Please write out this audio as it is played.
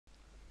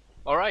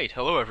Alright,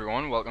 hello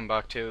everyone, welcome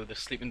back to the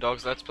Sleeping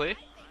Dogs Let's Play.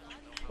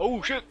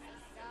 Oh shit!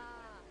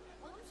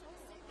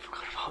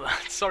 Forgot about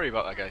that, sorry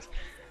about that guys.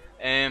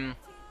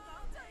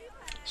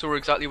 So we're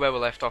exactly where we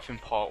left off in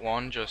part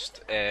 1, just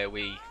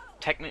we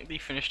technically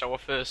finished our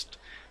first,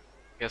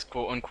 I guess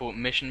quote unquote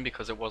mission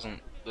because it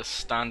wasn't the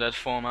standard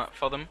format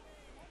for them.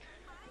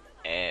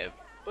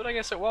 But I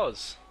guess it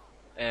was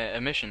a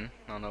mission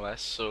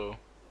nonetheless, so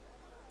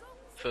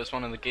first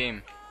one in the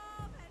game.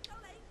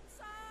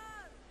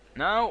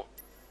 Now,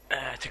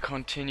 to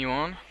continue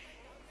on,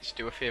 let's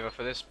do a favour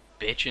for this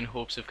bitch in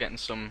hopes of getting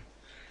some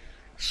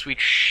sweet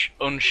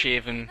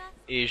unshaven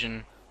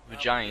Asian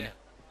vagina.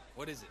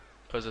 What is it?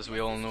 Because as we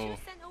all know,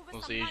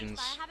 those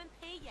Asians,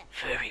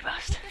 furry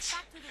bastards.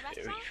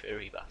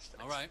 Furry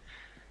bastards. Alright.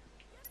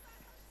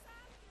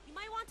 You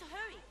might want to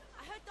hurry.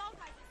 I heard dog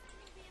guys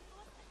are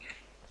reinforcements.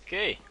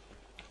 Okay.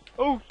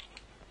 Oh!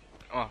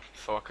 Oh,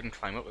 thought I couldn't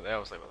climb up with there. I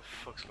was like, what the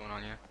fuck's going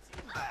on here?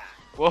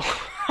 Whoa!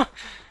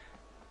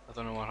 I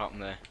don't know what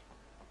happened there.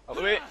 Out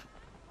the way!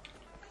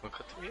 We'll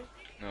cut through here?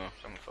 No,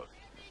 I'm a fuck.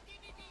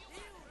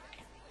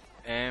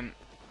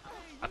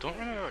 I don't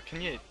remember.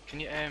 Can you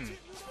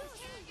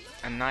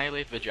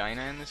annihilate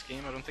vagina in this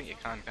game? I don't think you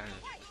can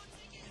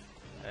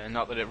you?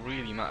 Not that it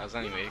really matters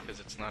anyway, because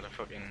it's not a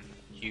fucking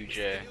huge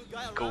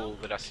goal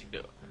that I see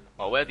do.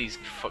 Well, where these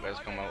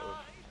fuckers come out of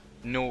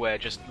nowhere,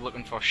 just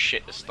looking for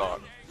shit to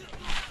start.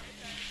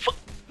 Fuck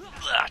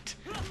that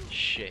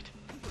shit.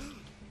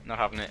 Not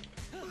having it.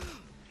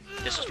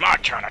 This is my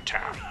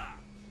Chinatown.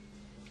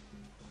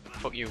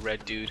 Fuck you,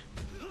 red dude.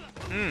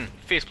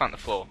 Face plant the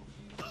floor.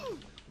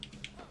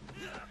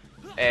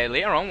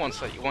 Later on,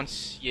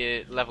 once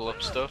you level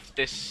up stuff,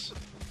 this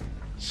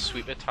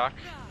sweep attack.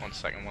 1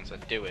 second, once I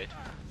do it,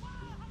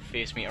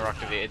 face meter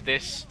activated.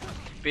 This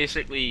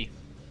basically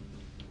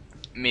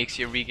makes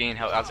you regain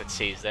health, as it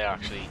says there.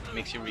 Actually,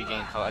 makes you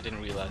regain health. I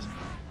didn't realize.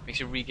 Makes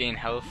you regain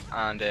health,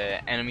 and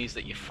enemies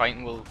that you're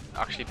fighting will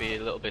actually be a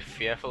little bit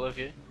fearful of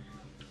you,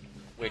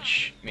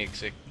 which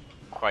makes it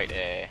quite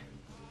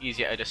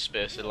easier to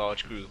disperse a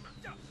large group,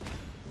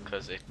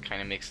 because it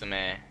kind of makes them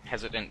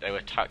hesitant to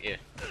attack you.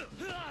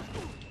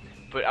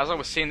 But as I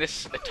was saying,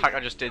 this attack I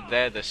just did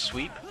there, the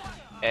sweep,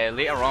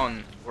 later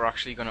on we're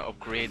actually going to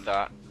upgrade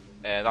that.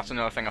 That's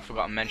another thing I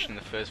forgot to mention in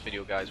the first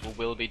video, guys. We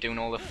will be doing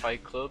all the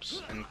fight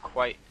clubs and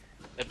quite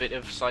a bit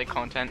of side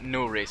content.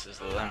 No races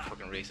though, them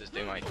fucking races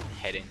do my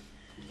head in.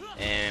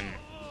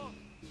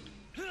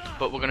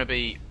 But we're going to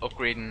be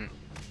upgrading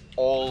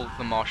all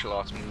the martial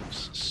arts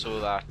moves so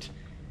that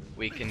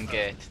we can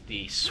get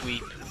the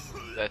sweep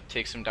that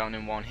takes them down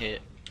in one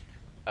hit,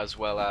 as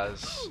well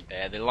as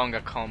the longer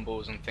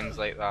combos and things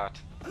like that,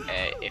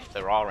 if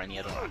there are any.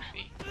 I don't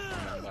actually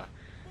remember.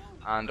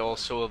 And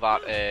also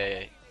that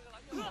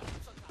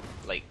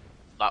like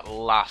that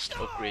last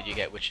upgrade you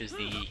get, which is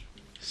the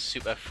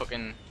super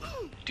fucking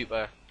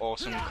duper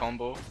awesome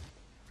combo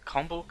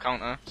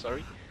counter,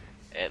 sorry.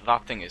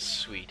 That thing is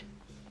sweet.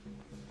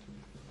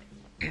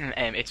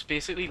 It's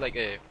basically like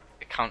a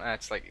counter.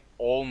 It's like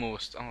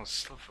almost, oh, I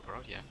still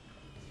forgot, yeah,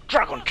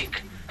 dragon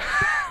kick.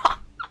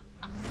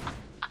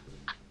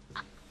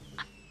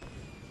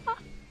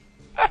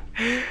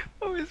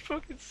 Oh, it's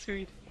fucking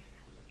sweet.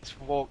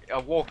 I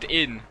walked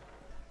in.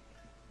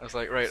 I was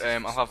like, right,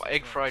 I'll have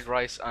egg fried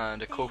rice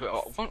and a coke.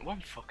 Oh,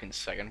 one fucking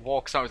second.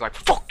 Walks out. I was like,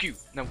 fuck you.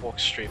 And then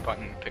walks straight back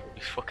and pick up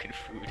his fucking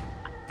food.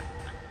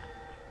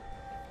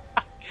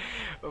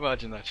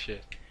 Imagine that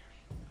shit.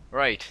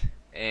 Right.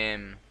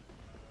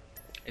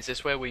 Is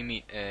this where we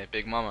meet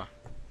Big Mama?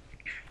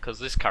 Because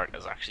this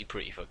character's actually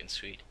pretty fucking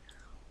sweet.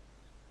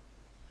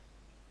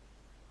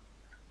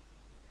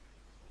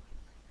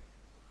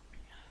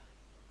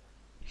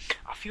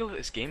 I feel that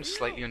this game's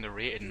slightly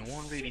underrated. No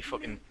one really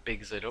fucking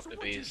bigs it up to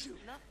be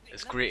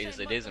as great as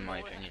it is, in my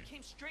opinion. I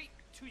came straight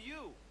to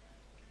you.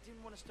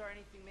 Didn't want to start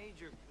anything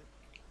major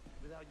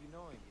without you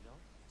knowing, you know?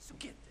 So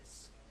get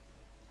this.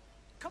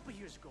 A couple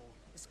years ago,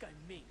 this guy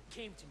Ming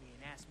came to me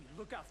and asked me to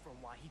look out for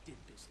him while he did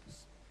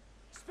business.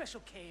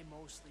 Special K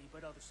mostly,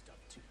 but other stuff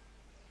too.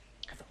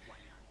 I thought, why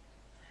not?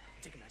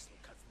 Take a nice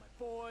little cut for my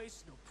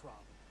boys, no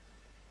problem.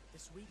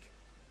 This week,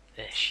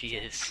 There she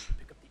is.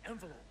 pick up the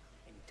envelope.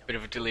 Bit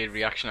of a delayed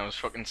reaction. I was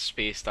fucking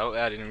spaced out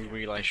there. I didn't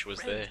realise she was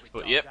there.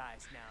 But yep,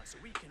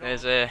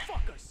 there's a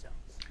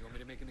You want me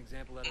to make an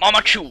example out of Mama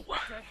that? Chu.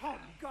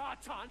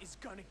 Garton is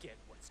gonna get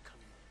what's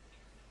coming.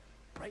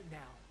 Right now,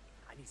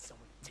 I need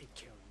someone to take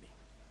care of me.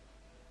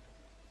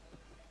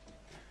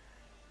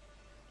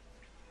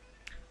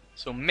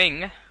 So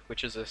Ming,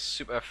 which is a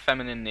super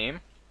feminine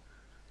name,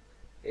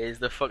 is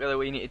the fucker that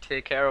we need to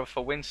take care of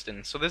for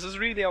Winston. So this is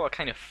really our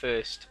kind of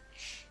first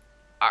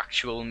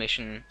actual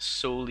mission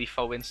solely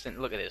for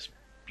Winston. Look at this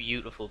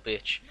beautiful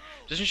bitch.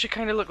 Doesn't she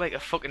kind of look like a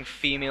fucking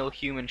female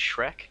human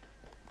Shrek?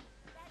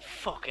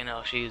 Fucking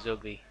hell, she is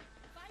ugly.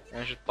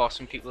 And just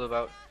bossing people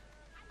about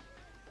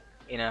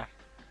in a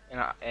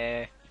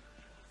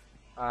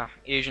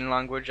Asian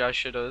language, as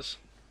she does.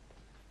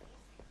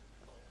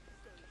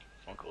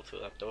 Won't go through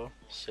that door,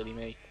 silly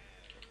me.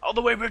 Out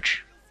the way, bitch.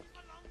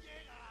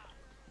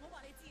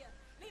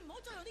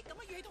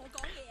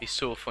 It'd be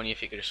so funny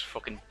if you could just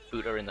fucking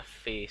boot her in the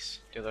face.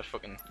 Do that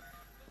fucking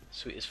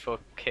sweet as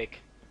fuck kick.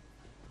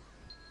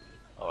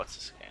 Oh, what's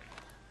this again?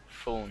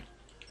 Phone.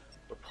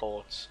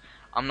 Reports.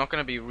 I'm not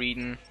gonna be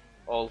reading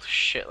all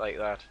shit like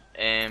that.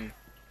 I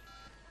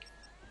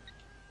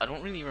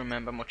don't really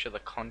remember much of the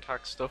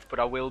contact stuff, but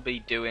I will be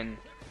doing,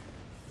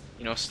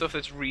 you know, stuff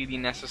that's really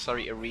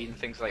necessary to read and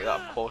things like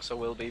that. Of course I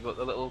will be, but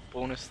the little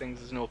bonus things,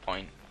 there's no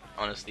point,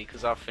 honestly,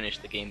 because I've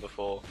finished the game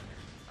before,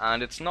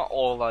 and it's not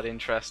all that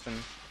interesting.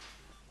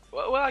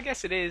 Well, I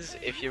guess it is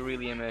if you're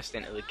really immersed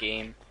into the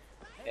game,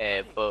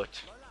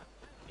 but,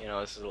 you know,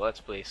 this is a Let's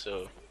Play,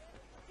 so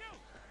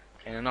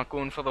kind of not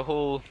going for the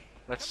whole,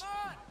 let's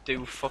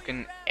do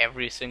fucking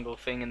every single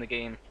thing in the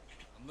game.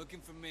 I'm looking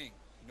for Ming.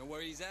 You know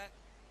where he's at?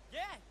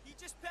 Yeah, he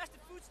just passed the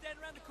food stand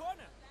around the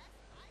corner.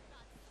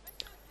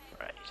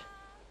 Right.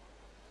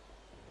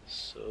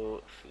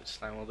 So, food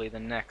stand will be the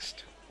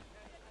next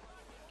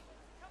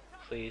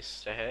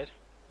place ahead.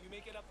 You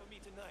make it up for me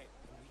tonight.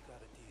 We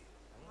got a deal.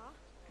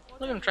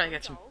 Look at him trying to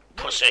get some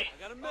pussy.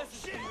 I got a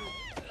message for you.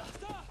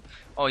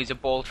 Oh, he's a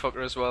bald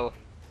fucker as well.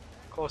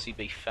 Of course he'd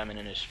be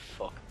feminine as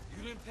fuck.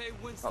 You didn't pay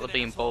Winston. Not that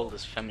being asshole. bald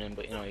is feminine,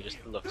 but you know, he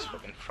just looks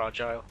fucking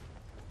fragile.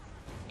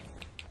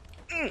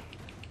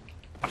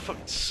 I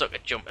fucking suck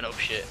at jumping up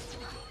shit.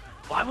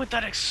 Why would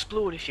that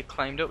explode if you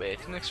climbed up it? It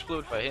didn't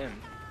explode for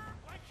him.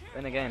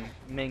 Then again,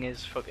 Ming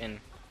is fucking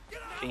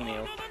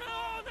female.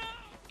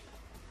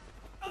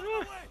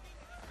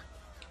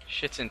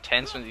 Shit's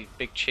intense with these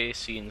big chase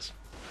scenes.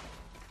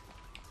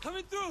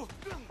 Coming through.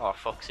 Oh,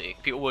 fuck's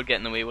sake. People would get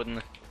in the way, wouldn't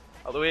they?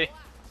 Out of the way.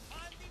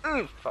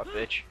 Fat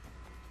bitch.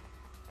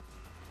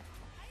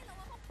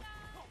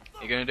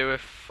 You're gonna do a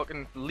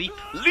fucking leap.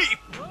 Leap!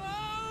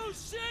 Oh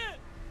shit!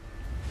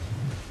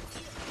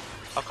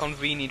 How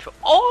convenient for—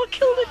 oh, I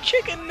killed a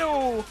chicken,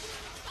 no!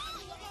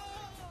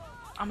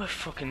 I'm a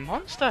fucking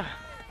monster.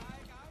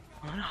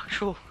 I'm an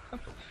actual—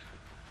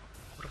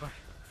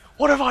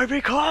 What have I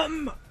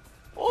become?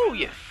 Oh,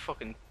 you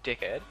fucking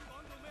dickhead.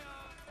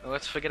 Well,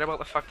 let's forget about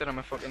the fact that I'm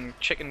a fucking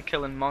chicken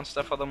killing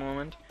monster for the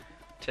moment.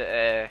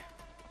 To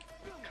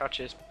catch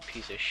this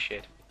piece of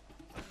shit.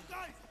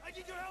 Guys, I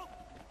need your help.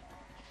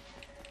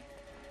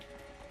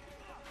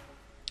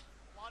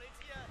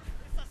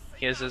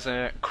 Here's his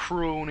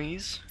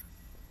cronies.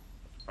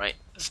 Right,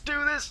 let's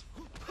do this.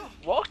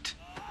 What?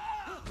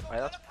 Right,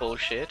 that's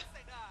bullshit.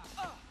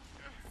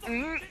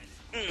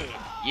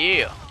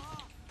 Yeah.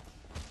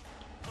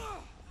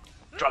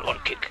 Dragon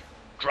kick.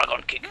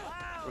 Dragon kick.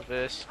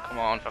 Reverse. Come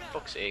on, for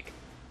fuck's sake.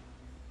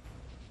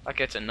 That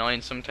gets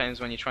annoying sometimes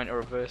when you're trying to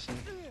reverse and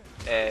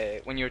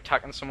when you're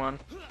attacking someone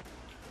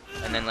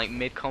and then like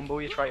mid combo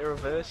you try to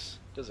reverse.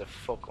 Does a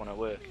fuck wanna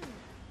work.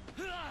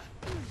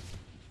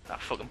 That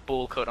fucking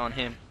bull cut on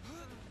him.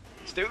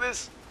 Let's do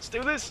this. Let's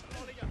do this.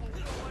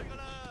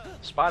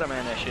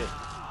 Spider-Man that shit.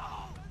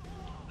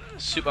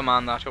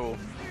 Superman that whole.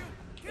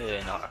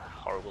 Not a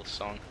horrible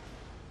song.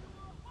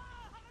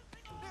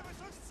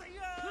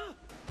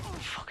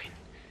 Fucking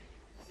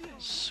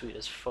sweet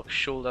as fuck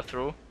shoulder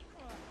throw.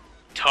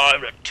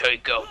 Time to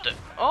take out the—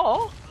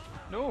 oh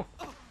no.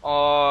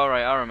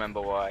 Alright, I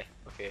remember why.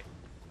 Okay.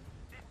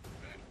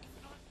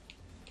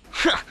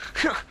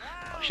 Oh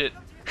shit.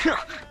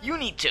 You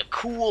need to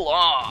cool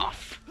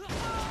off.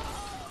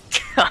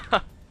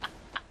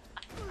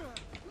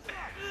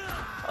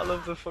 I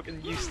love the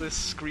fucking useless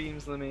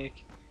screams they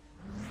make.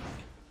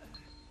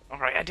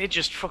 Alright, I did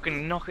just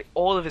fucking knock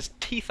all of his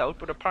teeth out,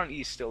 but apparently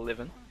he's still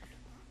living.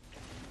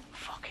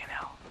 Fucking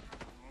hell.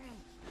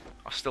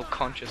 Or still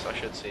conscious, I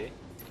should say.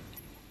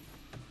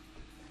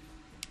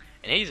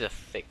 And he's a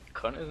thick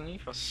cunt, isn't he?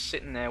 For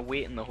sitting there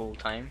waiting the whole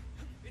time.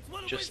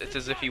 Just, it's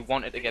as if he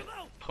wanted to get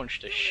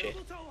punched to shit.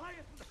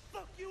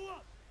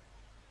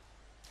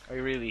 Are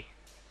you really?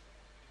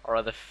 Or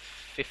are the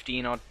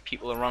 15 odd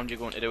people around you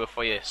going to do it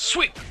for you?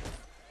 Sweep!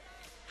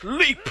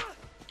 Leap!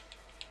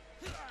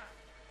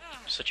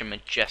 Such a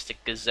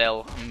majestic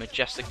gazelle. A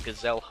majestic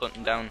gazelle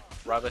hunting down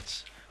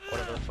rabbits.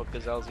 Whatever the fuck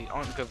gazelles eat.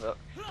 Aren't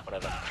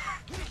whatever.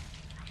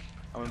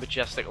 I'm a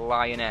majestic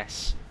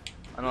lioness.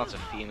 I know it's a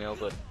female,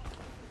 but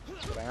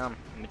that's what I am.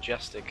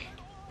 Majestic.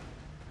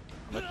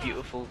 I'm a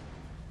beautiful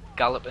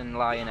galloping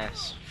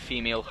lioness.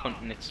 Female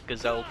hunting its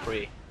gazelle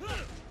prey.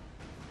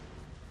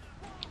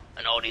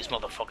 And all these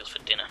motherfuckers for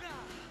dinner.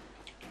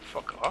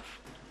 Fuck off.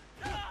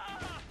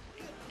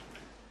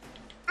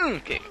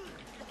 Kick.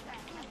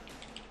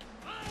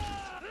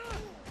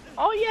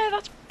 Oh yeah,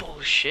 that's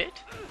bullshit.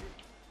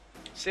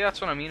 See,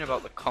 that's what I mean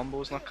about the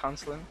combos not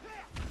cancelling.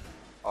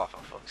 Oh, for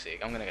fuck's sake,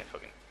 I'm gonna get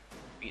fucking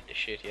beat to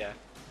shit, yeah.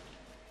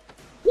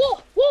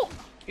 Whoa! Whoa!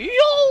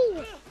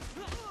 Yo!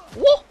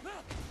 Whoa!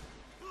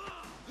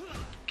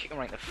 Kick him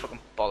right in the fucking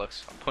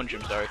bollocks. I'll punch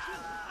him, sorry.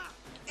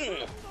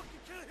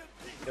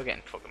 You're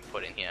getting fucking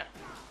put in here.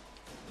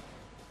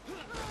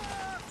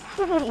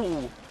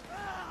 Ooh.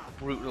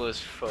 Brutal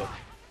as fuck.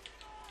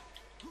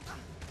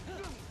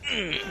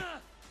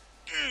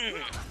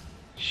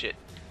 Shit.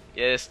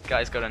 Yeah, this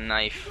guy's got a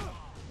knife.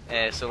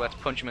 So let's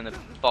punch him in the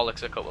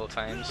bollocks a couple of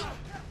times.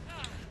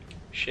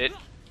 Shit.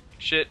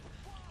 Shit.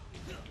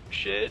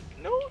 shit.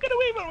 No, get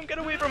away from him, get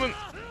away from him.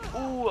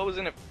 Ooh, I was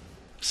in a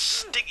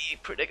sticky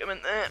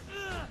predicament there.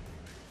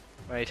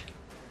 Right,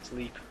 let's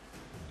leap.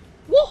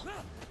 Whoa!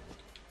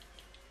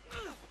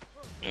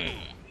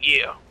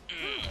 Yeah.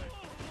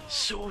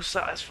 So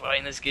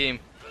satisfying, this game.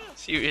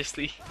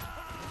 Seriously.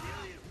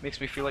 Makes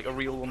me feel like a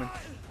real woman.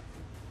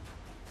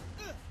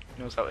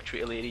 Knows how to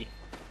treat a lady.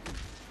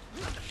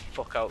 Get the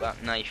fuck out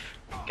that knife.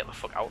 Get the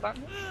fuck out that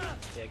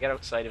knife? Yeah, get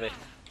outside of it.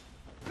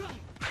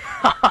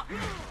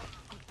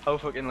 How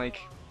fucking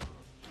like...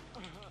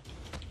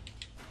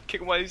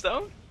 Kick him while he's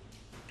down?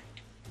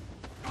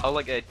 How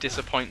like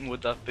disappointing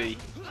would that be?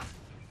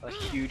 That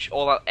huge,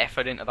 all that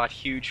effort into that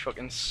huge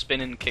fucking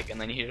spinning kick,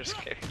 and then you just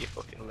get your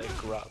fucking leg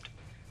grabbed.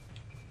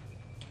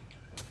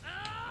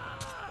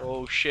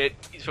 Oh shit,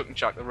 he's fucking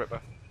Jack the Ripper.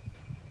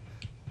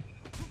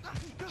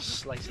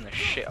 Slicing the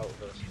shit out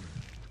of us.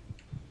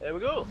 There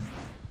we go.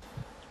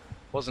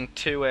 Wasn't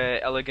too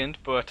elegant,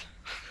 but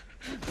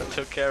that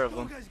took care of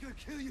them. Dog guy's gonna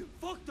kill you.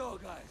 Fuck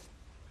dog guys.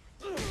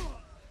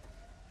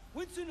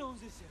 Winston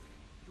owns this area.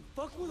 You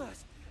fuck with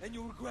us, and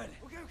you'll regret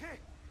it. Okay, okay.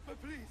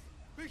 But please,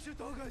 make sure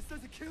dog guys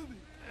doesn't kill me.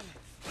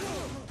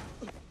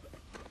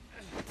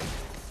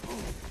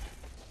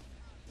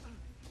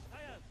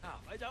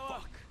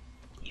 Fuck.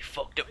 You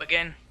fucked up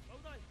again.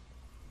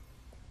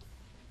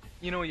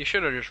 You know, you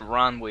should have just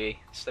ran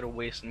away instead of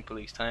wasting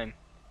police time.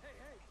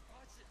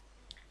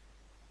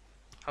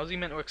 How's he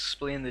meant to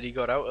explain that he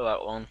got out of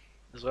that one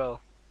as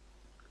well?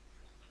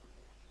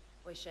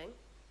 Wei Sheng,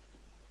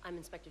 I'm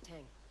Inspector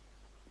Tang.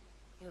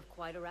 You have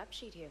quite a rap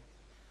sheet here.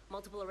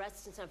 Multiple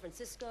arrests in San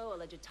Francisco,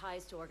 alleged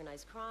ties to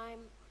organized crime,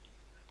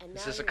 and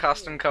Is now this a you're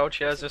casting here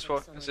couch? Yeah, is facing this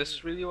what? someone Is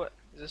this new. really what?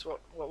 Is this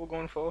what we're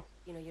going for?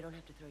 You know, you don't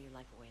have to throw your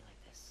life away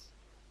like this.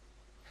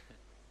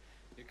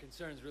 Your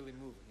concern's really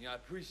moving. Yeah, I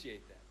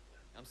appreciate that.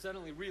 I'm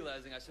suddenly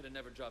realizing I should have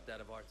never dropped out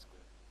of art school.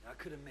 I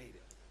could have made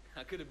it.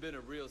 I could have been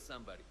a real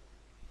somebody.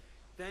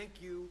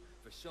 Thank you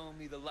for showing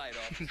me the light,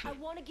 officer. I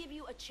want to give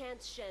you a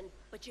chance, Shen,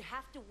 but you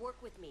have to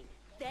work with me.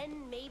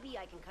 Then maybe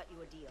I can cut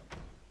you a deal.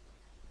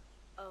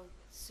 Oh,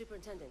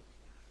 Superintendent,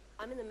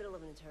 I'm in the middle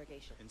of an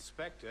interrogation.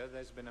 Inspector,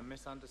 there's been a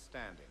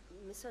misunderstanding.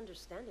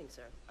 Misunderstanding,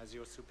 sir. As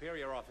your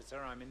superior officer,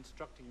 I'm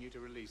instructing you to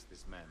release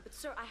this man. But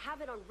sir, I have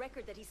it on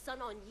record that he's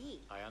Sun On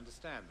Yi. I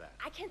understand that.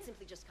 I can't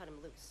simply just cut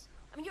him loose.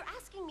 I mean, you're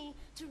asking me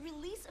to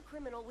release a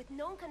criminal with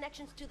known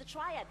connections to the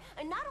Triad,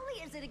 and not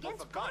only is it Well,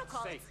 against for God's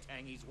protocol. sake,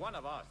 Tang, he's one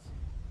of us.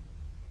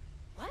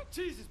 What?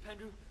 Jesus,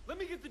 Pendrew, let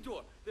me get the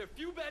door. There are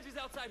few badges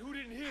outside who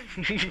didn't hear you.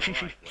 All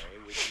right, Wei,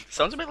 we can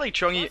Sounds a bit like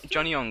Johnny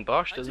Young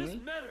Bosch, I doesn't just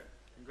he? met her.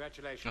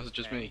 Congratulations, That's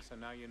just Tang, me. so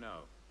now you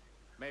know.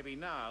 Maybe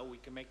now we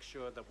can make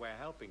sure that we're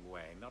helping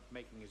Wei, not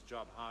making his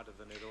job harder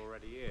than it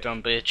already is.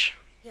 Dumb bitch.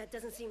 Yeah, it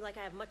doesn't seem like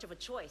I have much of a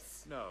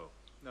choice. No,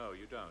 no,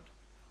 you don't.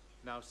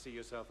 Now see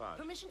yourself out.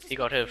 Permission to He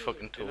got her speak freely.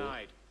 fucking tool.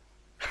 Denied.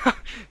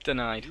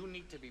 Denied. You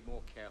need to be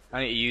more careful.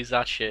 I need to use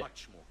that shit.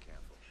 Much more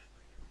careful.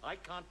 I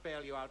can't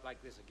bail you out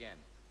like this again.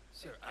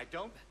 Sir, I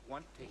don't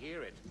want to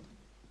hear it.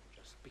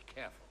 Just be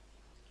careful.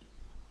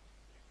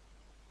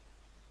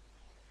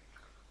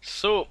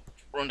 So,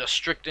 we're under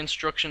strict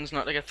instructions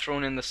not to get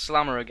thrown in the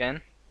slammer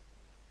again.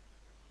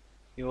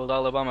 The old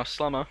Alabama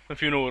slammer,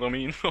 if you know what I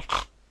mean.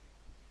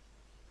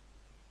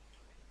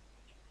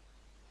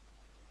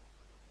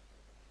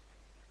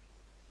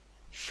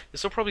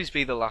 This will probably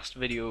be the last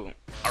video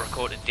I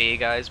record today,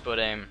 guys, but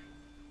I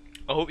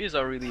hope you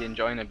are really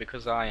enjoying it,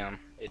 because I am.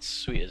 It's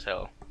sweet as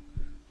hell.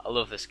 I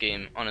love this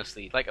game,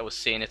 honestly. Like I was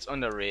saying, it's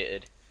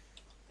underrated.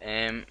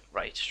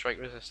 Right, strike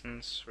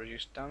resistance,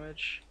 reduced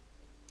damage.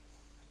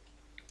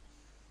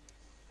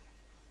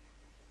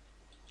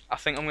 I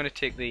think I'm gonna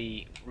take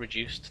the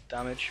reduced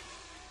damage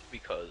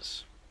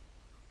because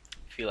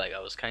I feel like I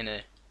was kind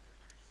of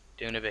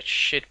doing a bit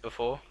shit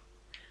before.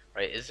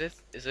 Right, is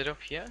it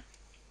up here?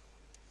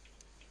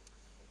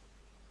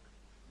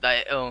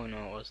 Oh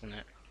no, it wasn't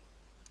it.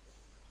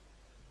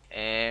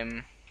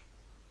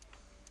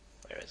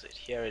 Where is it?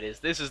 Here it is.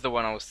 This is the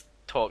one I was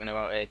talking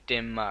about.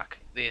 Dim Mac.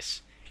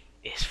 This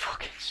is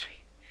fucking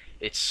sweet.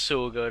 It's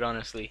so good,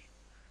 honestly.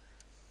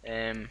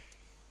 A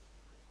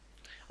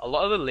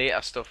lot of the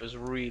later stuff is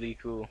really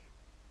cool.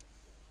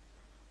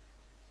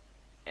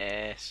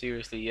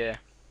 Seriously, yeah.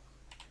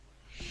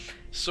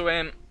 So,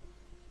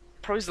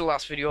 probably the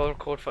last video I'll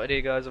record for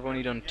today, guys. I've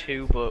only done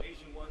 2, but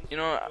you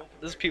know,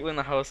 there's people in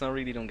the house and I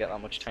really don't get that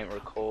much time to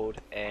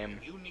record.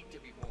 You need to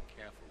be more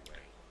careful, Wei.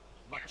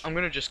 Much I'm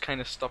gonna just kind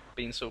of stop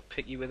being so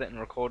picky with it and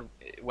record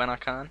when I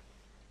can,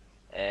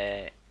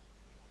 and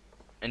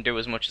do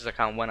as much as I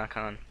can when I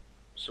can.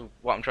 So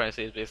what I'm trying to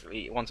say is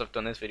basically, once I've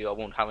done this video, I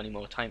won't have any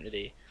more time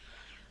today.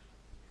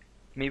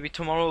 Maybe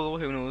tomorrow, though,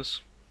 who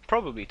knows?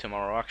 Probably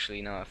tomorrow,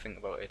 actually, now I think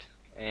about it.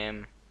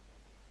 And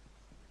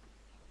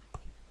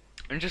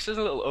just as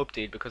a little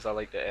update, because I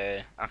like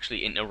to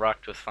actually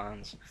interact with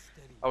fans.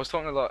 I was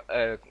talking a lot,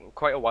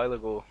 quite a while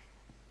ago.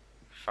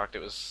 In fact, it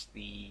was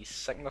the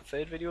second or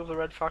third video of the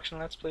Red Faction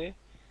Let's Play,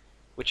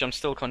 which I'm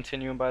still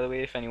continuing, by the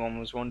way, if anyone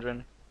was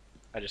wondering.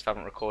 I just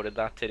haven't recorded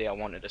that today. I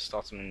wanted to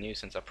start something new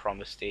since I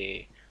promised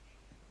a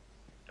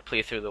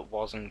playthrough that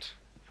wasn't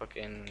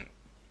fucking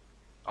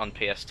on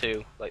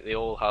PS2, like they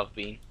all have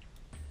been.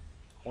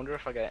 Wonder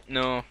if I get...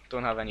 No,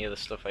 don't have any of the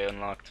stuff I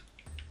unlocked.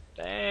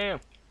 Damn.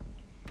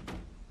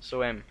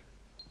 So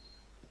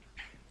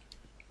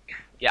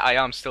yeah, I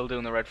am still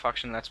doing the Red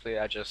Faction Let's Play.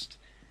 I just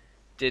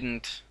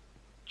didn't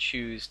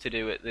choose to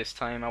do it this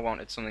time. I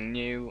wanted something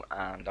new,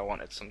 and I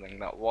wanted something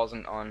that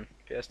wasn't on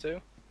PS2.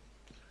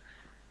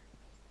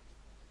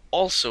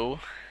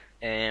 Also,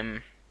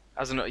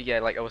 as an yeah,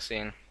 like I was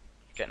saying,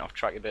 getting off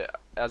track a bit.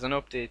 As an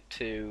update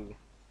to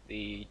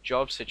the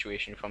job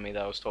situation for me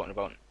that I was talking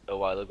about a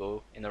while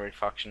ago in the Red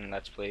Faction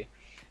Let's Play,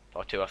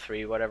 or 2 or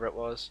 3, whatever it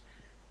was,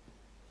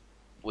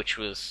 which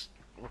was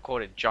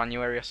recorded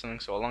January or something,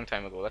 so a long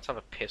time ago. Let's have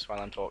a piss while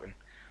I'm talking.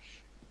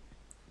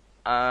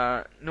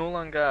 No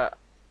longer.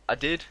 I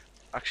did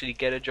actually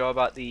get a job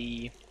at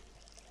the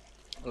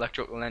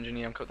electrical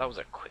engineering company. That was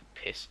a quick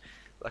piss.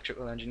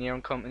 Electrical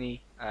engineering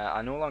company.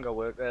 I no longer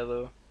work there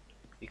though,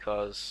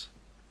 because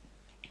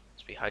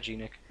let's be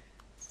hygienic.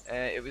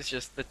 It was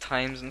just the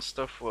times and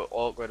stuff were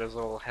awkward as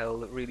all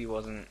hell. It really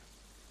wasn't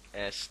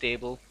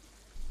stable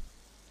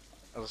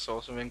as a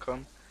source of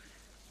income.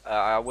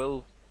 I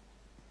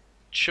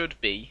should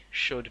be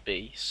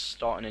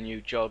starting a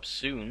new job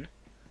soon,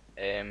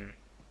 and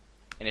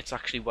it's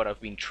actually what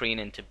I've been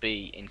training to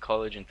be in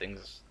college and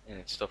things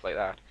and stuff like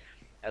that.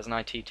 As an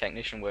IT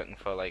technician working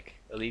for like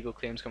a legal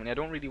claims company. I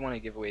don't really want to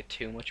give away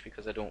too much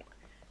because I don't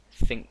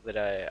think that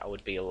I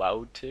would be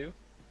allowed to.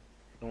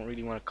 I don't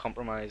really want to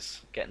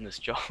compromise getting this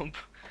job.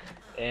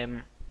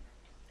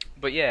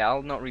 But yeah,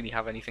 I'll not really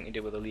have anything to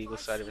do with the legal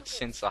side of it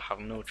since I have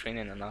no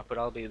training in that, but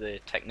I'll be the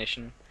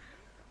technician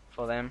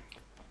for them.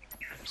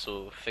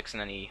 So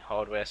fixing any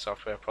hardware,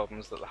 software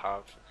problems that they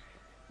have,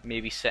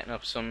 maybe setting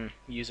up some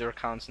user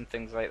accounts and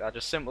things like that,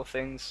 just simple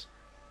things.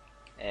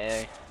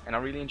 And I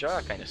really enjoy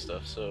that kind of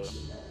stuff, so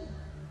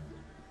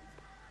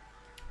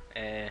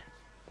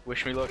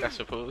wish me luck, I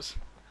suppose.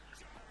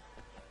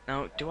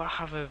 Now, do I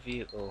have a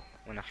vehicle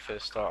when I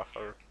first start off?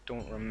 I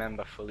don't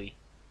remember fully.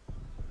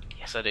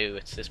 Yes, I do.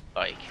 It's this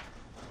bike.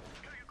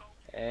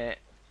 I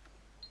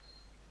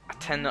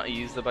tend not to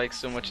use the bike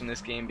so much in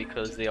this game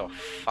because they are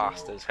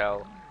fast as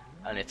hell,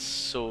 and it's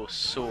so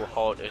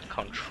hard to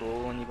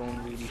control when you're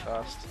going really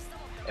fast.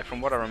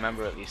 From what I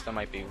remember, at least. I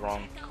might be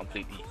wrong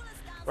completely.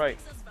 Right.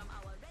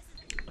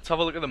 Let's have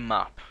a look at the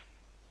map.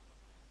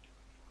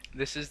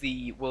 This is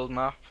the world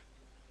map.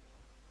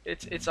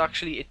 It's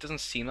actually, it doesn't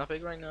seem that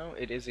big right now.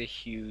 It is a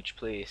huge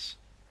place.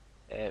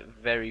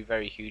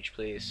 Very huge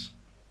place.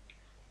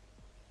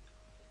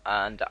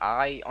 And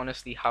I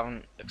honestly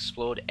haven't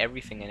explored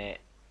everything in it,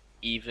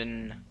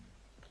 even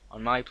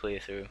on my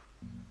playthrough.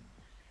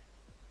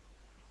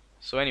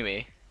 So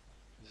anyway,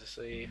 is this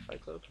a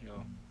fight club? No.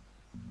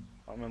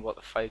 I don't remember what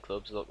the fight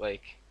clubs look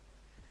like.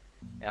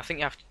 Yeah, I think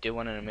you have to do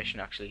one in a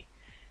mission actually.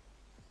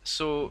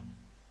 So,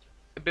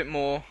 a bit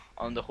more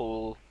on the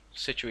whole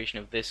situation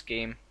of this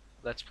game,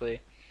 Let's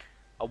Play.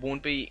 I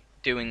won't be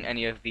doing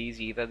any of these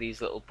either, these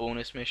little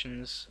bonus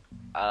missions.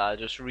 I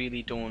just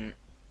really don't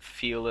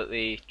feel that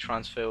they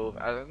transfer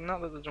over,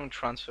 not that they don't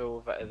transfer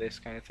over to this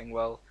kind of thing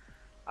well,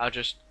 I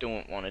just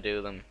don't want to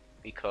do them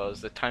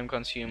because they're time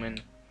consuming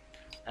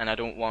and I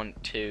don't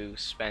want to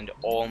spend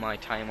all my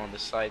time on the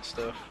side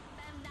stuff,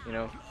 you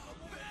know.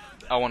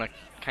 I want to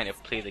kind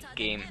of play the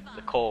game,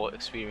 the core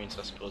experience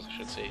I suppose I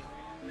should say.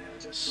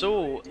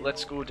 So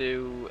let's go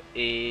do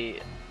a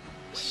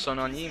Sun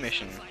On Yi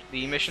mission.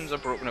 The missions are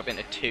broken up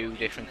into 2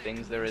 different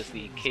things. There is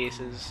the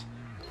cases,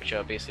 which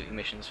are basically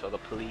missions for the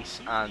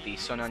police, and the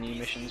Sun On Yi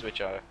missions,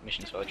 which are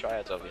missions for the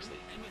triads obviously.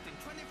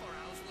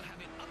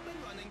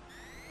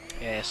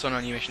 Sun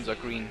On Yi missions are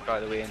green by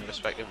the way, and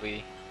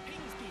respectively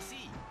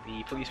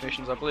the police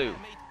missions are blue.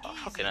 Oh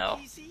fucking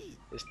hell.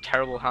 There's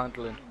terrible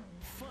handling.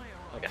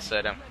 Like I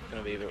said, I'm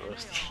gonna be a bit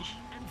rusty.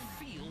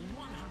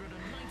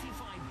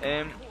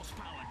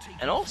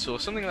 And also,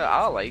 something that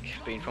I like,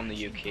 being from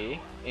the UK,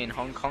 in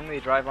Hong Kong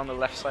they drive on the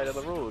left side of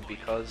the road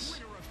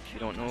because, if you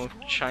don't know,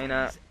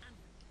 China,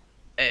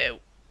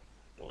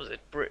 what was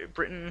it,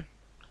 Britain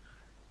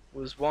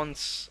was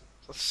once,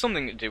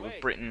 something to do with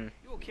Britain,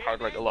 had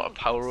like a lot of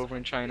power over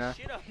in China,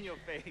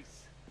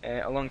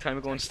 a long time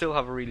ago, and still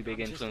have a really big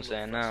influence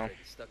there now.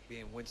 So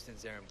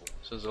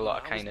there's a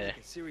lot of kind of,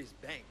 you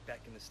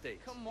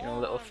know,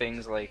 little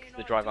things like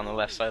they drive on the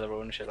left side of the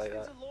road and shit like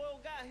that.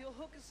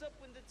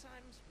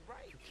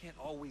 You can't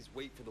always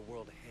wait for the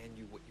world to hand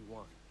you what you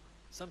want.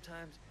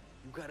 Sometimes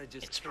you gotta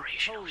just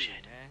inspirational take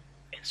shit. man.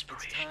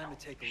 Inspirational. It's time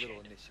to take a little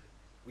initiative.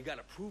 We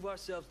gotta prove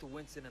ourselves to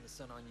Winston and the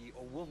Sun On Yi,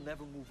 or we'll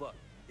never move up.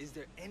 Is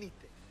there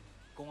anything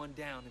going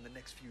down in the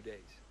next few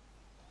days?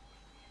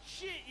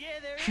 Shit, yeah,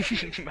 there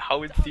is.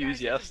 How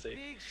enthusiastic.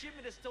 Big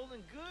shipment of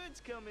stolen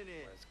goods coming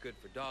in. Well, it's good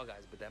for Dog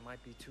Eyes, but that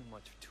might be too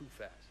much too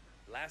fast.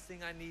 Last thing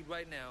I need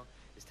right now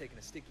is taking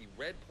a sticky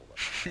red pull up.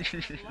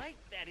 Like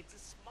that, it's a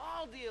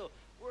small deal.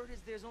 Word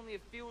is there's only a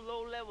few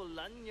low-level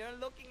Londoners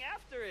looking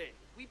after it.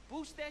 We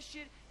boost that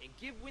shit and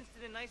give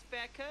Winston a nice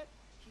fat cut,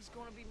 he's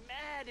gonna be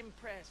mad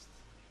impressed.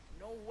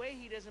 No way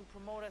he doesn't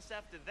promote us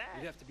after that.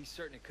 You'd have to be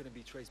certain it couldn't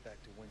be traced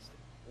back to Winston.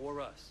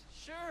 or us.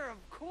 Sure,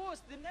 of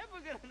course. They're never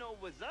gonna know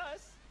it was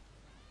us.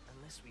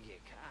 Unless we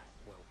get caught.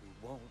 Well, we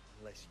won't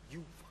unless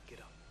you fuck it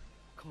up.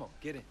 Come on,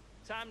 get in.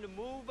 Time to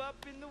move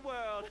up in the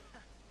world.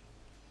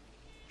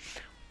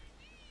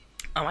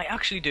 I might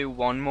actually do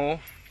one more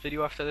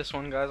video after this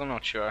one, guys. I'm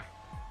not sure.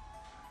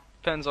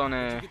 Depends on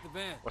Get the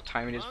van. what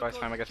time it is by the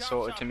time I get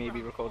sorted to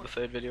maybe record the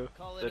third video,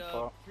 Call third it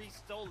part.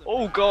 pre-stolen.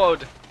 Oh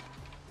god!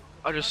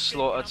 I just I'm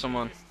slaughtered thinking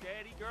someone, I'm a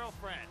steady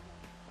girlfriend.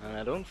 and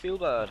I don't feel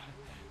bad.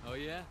 Oh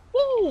yeah?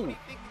 Woo!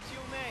 Think it's you,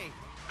 May.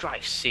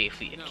 Drive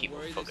safely and Not keep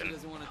worried a that she fucking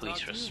doesn't wanna police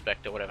talk to you?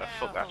 respect or whatever.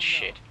 Fuck Hell that no.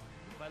 shit.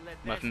 If I let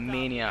I'm a that stop me,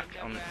 maniac. I'd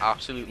I'm an never have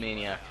absolute to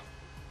maniac.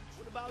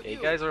 What about You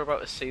you? guys are about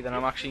to see that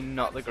I'm actually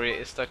not the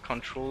greatest at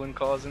controlling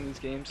cars in these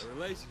games. A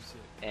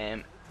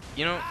relationship.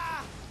 You know,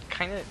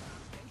 kind of.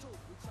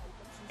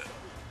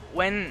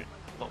 When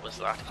what was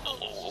that?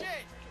 Oh,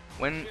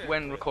 shit.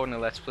 When recording a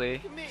let's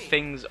play,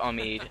 things are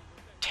made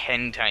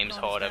 10 times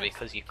harder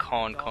because you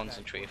can't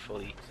concentrate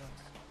fully.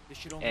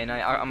 And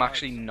I'm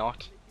actually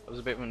not. That was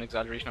a bit of an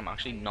exaggeration. I'm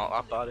actually not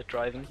that bad at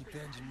driving. Keep the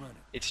engine running.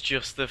 It's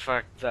just the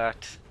fact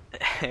that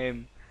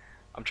I'm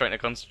trying to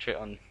concentrate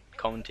on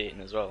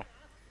commentating as well.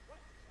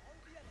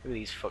 Look at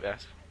these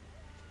fuckers.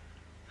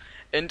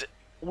 And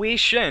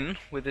Shen,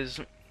 with his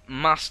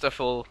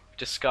masterful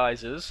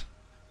disguises,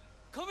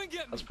 Come and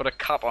get me. has put a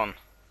cap on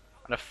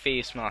and a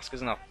face mask.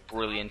 Isn't that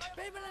brilliant?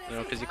 You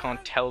know, because you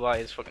can't tell by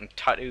his fucking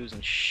tattoos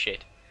and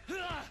shit.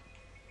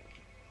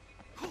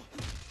 Right,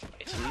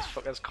 so these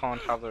fuckers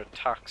can't have their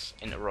attacks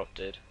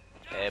interrupted,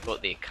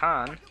 but they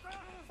can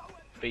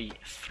be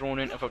thrown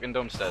into fucking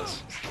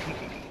dumpsters.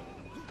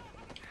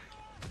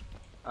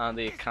 And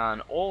they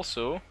can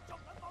also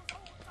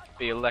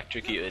be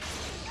electrocuted.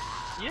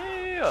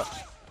 Yeah!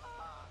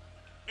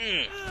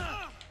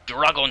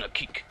 Dragon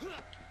kick!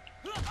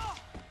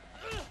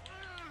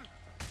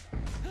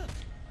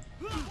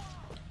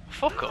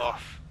 Fuck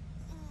off!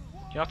 Do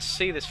you not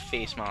see this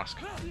face mask?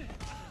 Do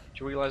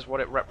you realise what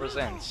it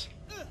represents?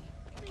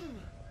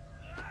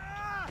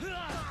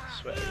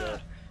 Swear to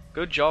God.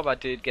 Good job I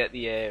did get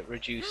the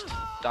reduced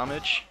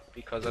damage,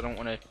 because I don't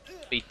want to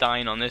be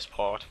dying on this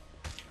part.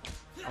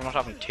 I'm not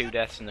having 2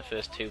 deaths in the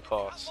first 2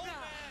 parts.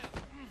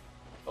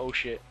 Oh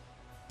shit.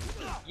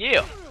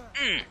 Yeah!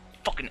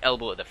 Fucking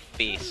elbow to the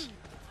face.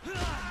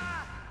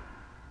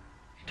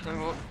 Tell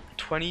you what,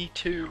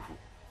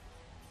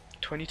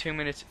 22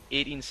 minutes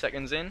 18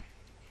 seconds in.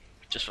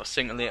 Just for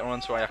singing later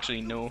on so I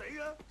actually know.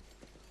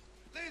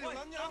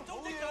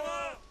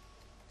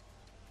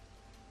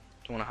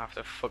 Don't want to have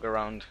to fuck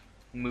around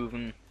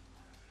moving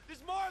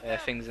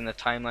things in the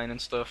timeline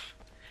and stuff.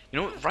 You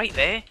know, right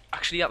there,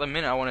 actually at the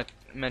minute I want to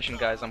mention,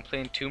 guys, I'm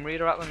playing Tomb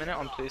Raider at the minute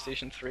on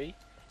PlayStation 3.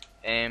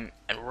 And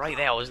right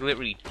there I was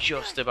literally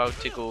just about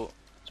to go,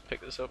 let's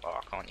pick this up, oh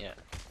I can't yet.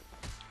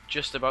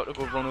 Just about to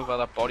go run over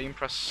that body and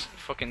press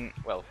fucking,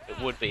 well, it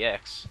would be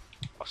X,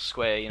 or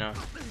square, you know,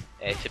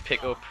 to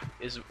pick up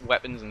his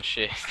weapons and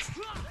shit.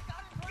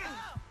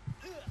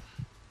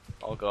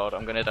 Oh god,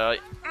 I'm gonna die.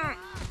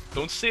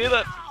 Don't say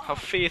that! Have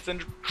faith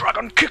in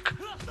Dragon Kick!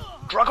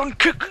 Dragon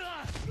Kick!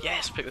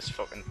 Yes, pick this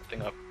fucking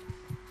thing up.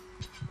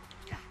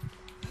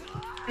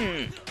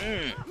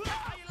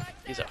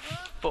 He's a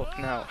fuck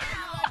now.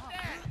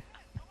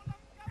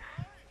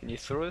 Can you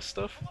throw this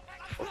stuff?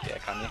 Fuck yeah,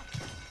 can you?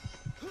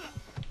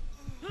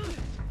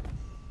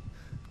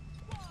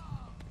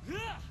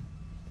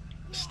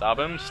 Stab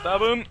him,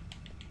 stab him!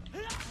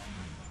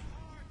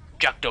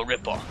 Jack the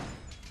Ripper.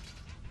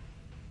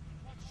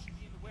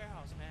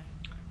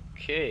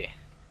 Okay.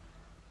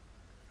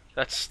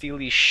 Let's steal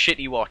these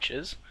shitty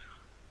watches.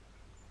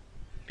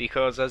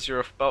 Because as you're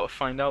about to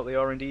find out, they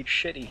are indeed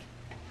shitty.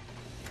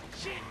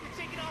 Shit, you're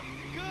taking off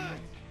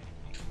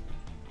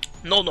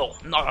good. No,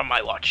 not on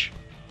my watch.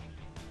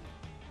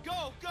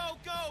 Go, go,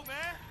 go,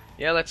 man.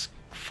 Yeah, let's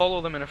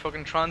follow them in a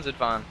fucking transit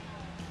van.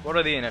 What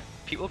are they in, a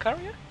people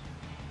carrier?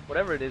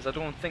 Whatever it is, I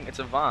don't think it's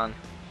a van.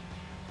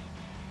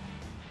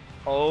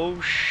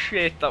 Oh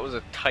shit, that was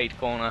a tight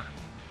corner.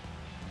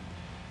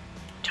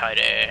 Tight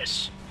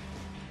ass.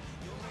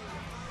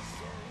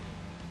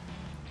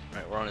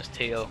 Right, we're on his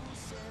tail.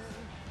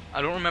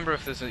 I don't remember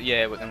if there's a,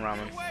 yeah, we can ram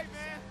him.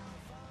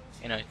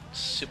 In a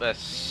super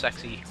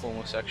sexy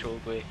homosexual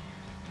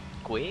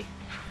way.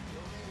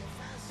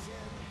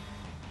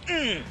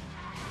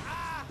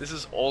 This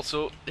is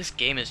also, this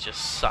game is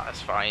just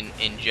satisfying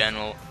in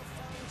general.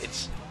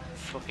 It's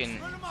fucking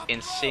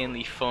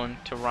insanely fun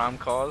to ram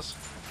cars.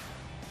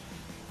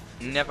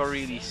 Never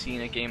really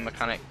seen a game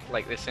mechanic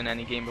like this in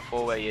any game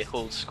before, where you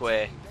hold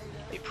square,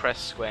 you press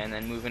square and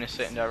then move in a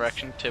certain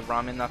direction to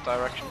ram in that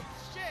direction.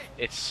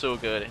 It's so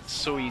good, it's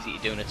so easy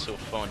to do and it's so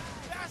fun.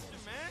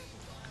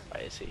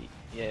 Right, is he?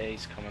 Yeah,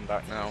 he's coming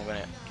back now, I'm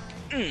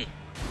gonna...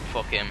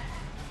 Fuck him.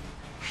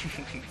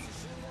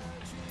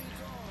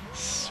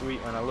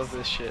 Sweet man, I love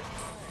this shit.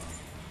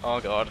 Oh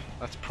god,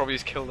 that's probably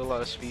just killed a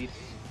lot of speed.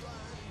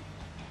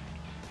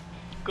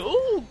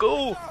 Go,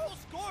 go!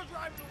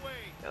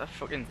 Yeah, that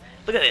fucking...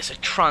 Look at this, a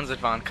transit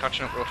van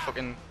catching up with a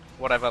fucking...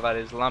 whatever that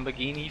is,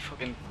 Lamborghini,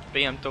 fucking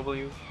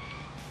BMW.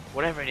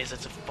 Whatever it is,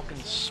 it's a fucking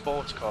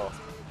sports car.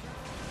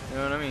 You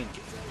know what I mean?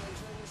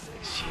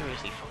 Like,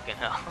 seriously, fucking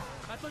hell.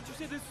 I thought you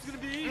said this was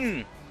gonna be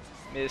easy.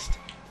 Missed.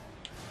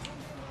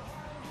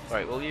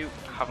 Right, well, you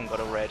haven't got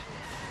a red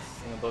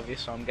thing above you,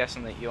 so I'm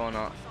guessing that you're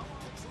not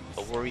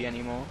a worry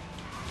anymore.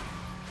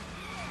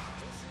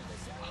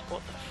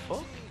 What the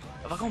fuck?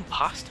 Have I gone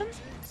past him?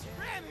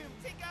 Ram him!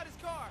 Take out his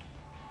car!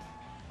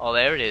 Oh,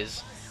 there it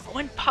is. I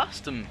went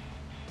past him.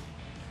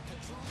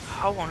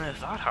 How on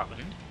earth that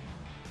happened?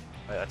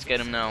 Right, let's get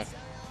him now.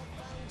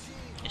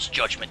 It's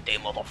Judgment Day,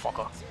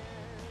 motherfucker.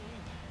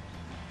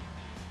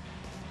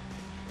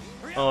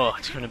 Oh,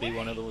 it's gonna be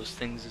one of those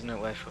things, isn't it,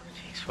 where it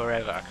takes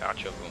forever to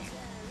catch up with him.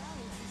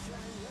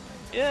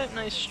 Yeah,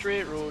 nice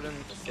straight road and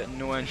getting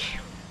nowhere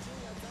near.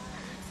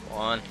 Come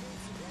on.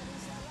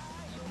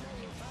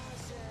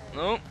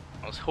 No,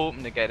 I was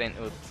hoping to get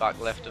into the back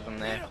left of him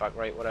there, back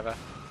right, whatever.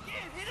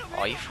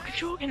 Oh, you fucking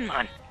joking,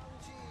 man?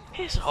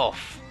 Piss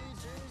off.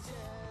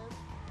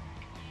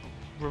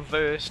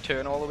 Reverse,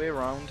 turn all the way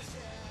around.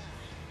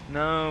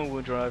 No,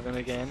 we're driving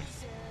again.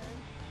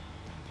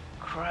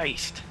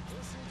 Christ.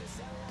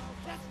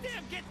 That's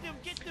them! Get them!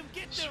 Get them!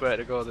 Get them! Swear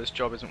to God, this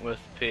job isn't worth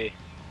the pay.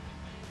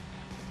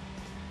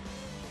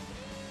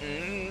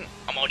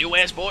 I'm on your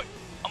wares, boy.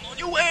 I'm on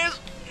your wares.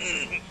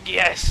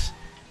 Yes.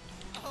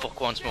 Fuck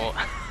once more.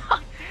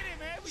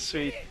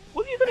 Sweet.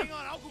 What are you gonna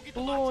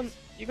blow on?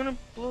 You're gonna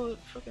blow the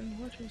fucking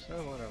watches?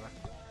 Oh, whatever.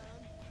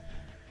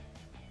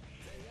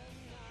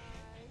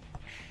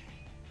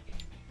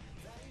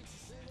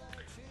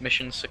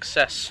 Mission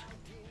success.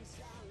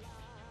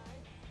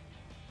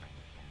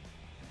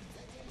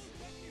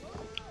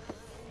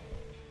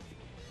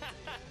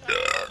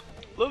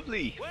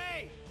 Lovely.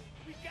 Wait!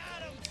 We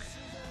got him!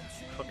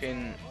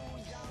 Fucking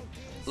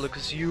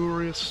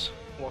luxurious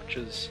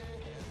watches.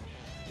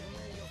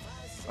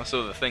 I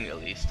saw the thing at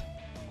least.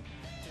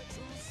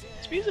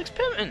 This music's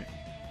pimping.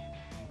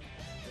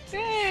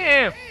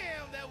 Damn! Damn,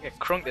 that was Get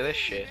crunk to this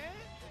shit. man.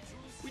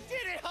 We did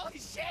it! Holy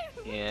shit!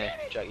 We Yeah,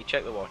 did it. Jackie,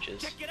 check the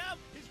watches. Check it out!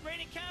 It's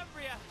raining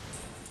Cambria!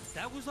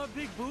 That was our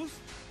big boost?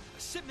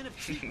 A shipment of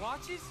cheap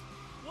watches?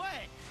 What? What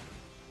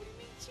do you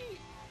mean cheap?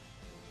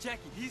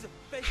 Jackie, he's a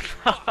fake as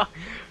fuck.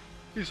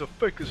 He's a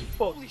fake as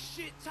fuck. Holy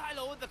shit,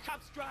 Tyler, what the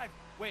cops drive?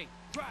 Wait,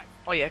 drive!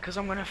 Oh yeah, because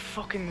I'm gonna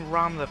fucking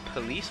ram the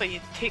police. Are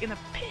you taking a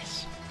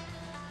piss?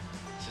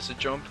 Is this a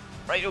jump?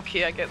 Right,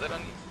 okay, I get that I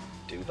need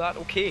to do that.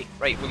 Okay.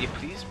 Right, will you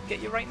please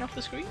get your writing off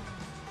the screen?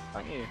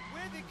 Thank you.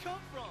 Where'd they come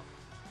from?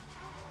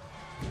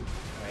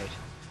 Right.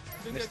 I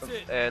think Missed that's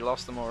them. it.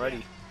 Lost them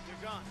already.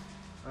 They're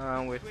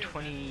gone. We're Wait,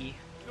 27:30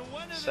 No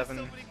wonder there's so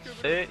many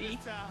criminals in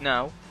this town.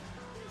 now.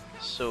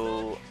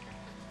 So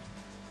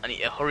I need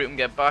to hurry up and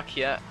get back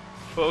here.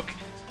 Fuck.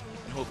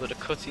 And hope that the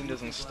cutscene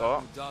doesn't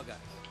start. Dog eyes.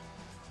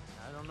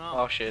 I don't know.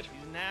 Oh shit.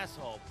 He's an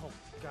asshole, poor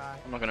guy.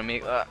 I'm not gonna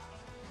make that.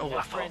 Oh,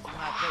 I Has fell. friends in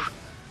high places.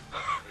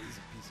 He's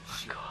a piece of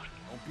shit. God.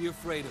 Don't be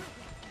afraid of him.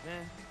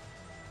 Man,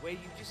 wait,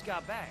 you just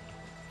got back.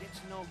 Get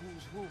to know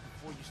who's who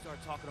before you start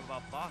talking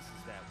about bosses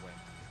that way.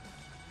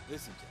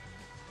 Listen, Jack.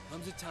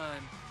 Comes a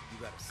time you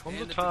gotta stand Comes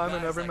a up to time in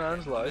guys every like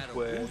man's that, no life matter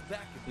where who's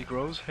backing he you.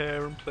 grows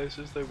hair in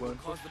places they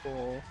weren't Cause the-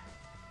 before.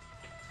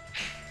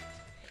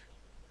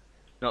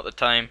 Not the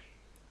time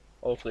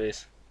or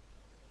place.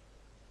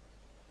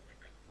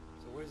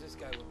 So where's this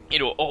guy with me? You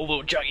know,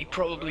 although Jackie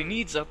probably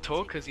needs that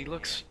talk because he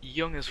looks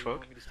young as You fuck.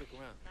 want me to stick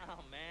around?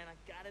 Oh man,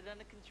 I got it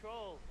under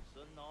control.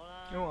 So no.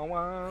 Oh,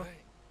 wow. Alright,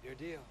 your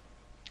deal.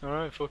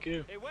 Alright, fuck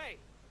you. Hey, wait!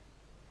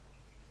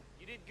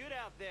 You did good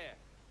out there.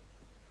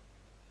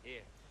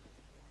 Here.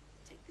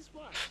 Take this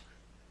watch.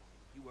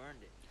 You earned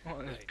it.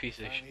 What a Right, piece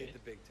of finally hit shit. the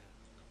big time.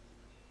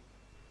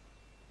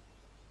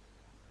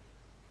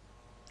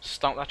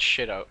 Stomp that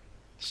shit out.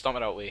 Stomp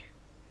it out, Lee.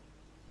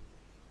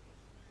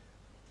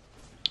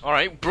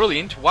 Alright,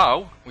 brilliant.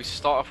 Wow. We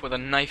start off with a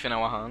knife in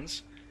our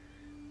hands.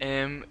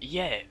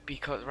 Yeah,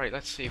 because... Right,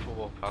 let's see if we'll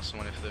walk past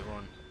someone if they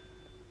run.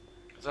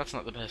 Because that's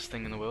not the best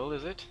thing in the world,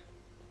 is it?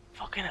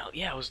 Fucking hell,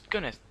 yeah, I was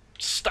gonna...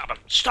 Stab him!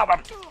 Stab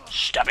him!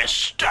 Stab his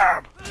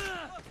stab!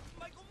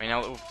 Right,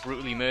 now that we've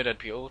brutally murdered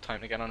people,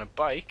 time to get on a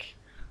bike.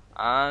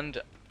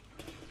 And...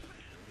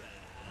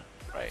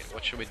 Right,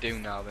 what should we do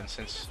now then,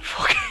 since...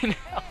 Fucking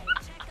hell!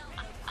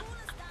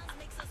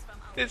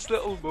 This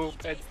little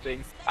moped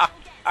thing.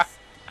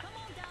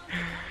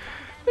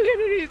 Look at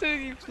it, he's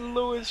doing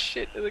low as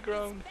shit to the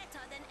ground.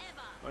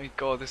 Oh my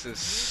god, this is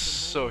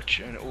such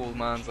an old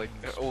man's, like,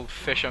 an old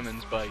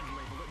fisherman's bike.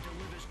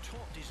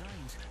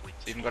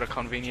 It's even got a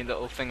convenient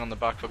little thing on the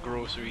back for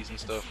groceries and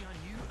stuff.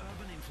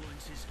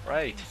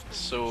 Right,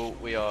 so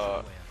we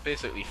are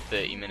basically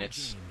 30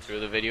 minutes through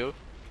the video.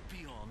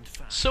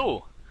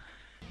 So,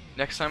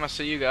 next time I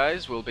see you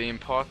guys will be in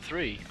part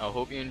 3. I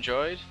hope you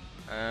enjoyed.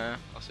 I'll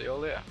see you all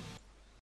later.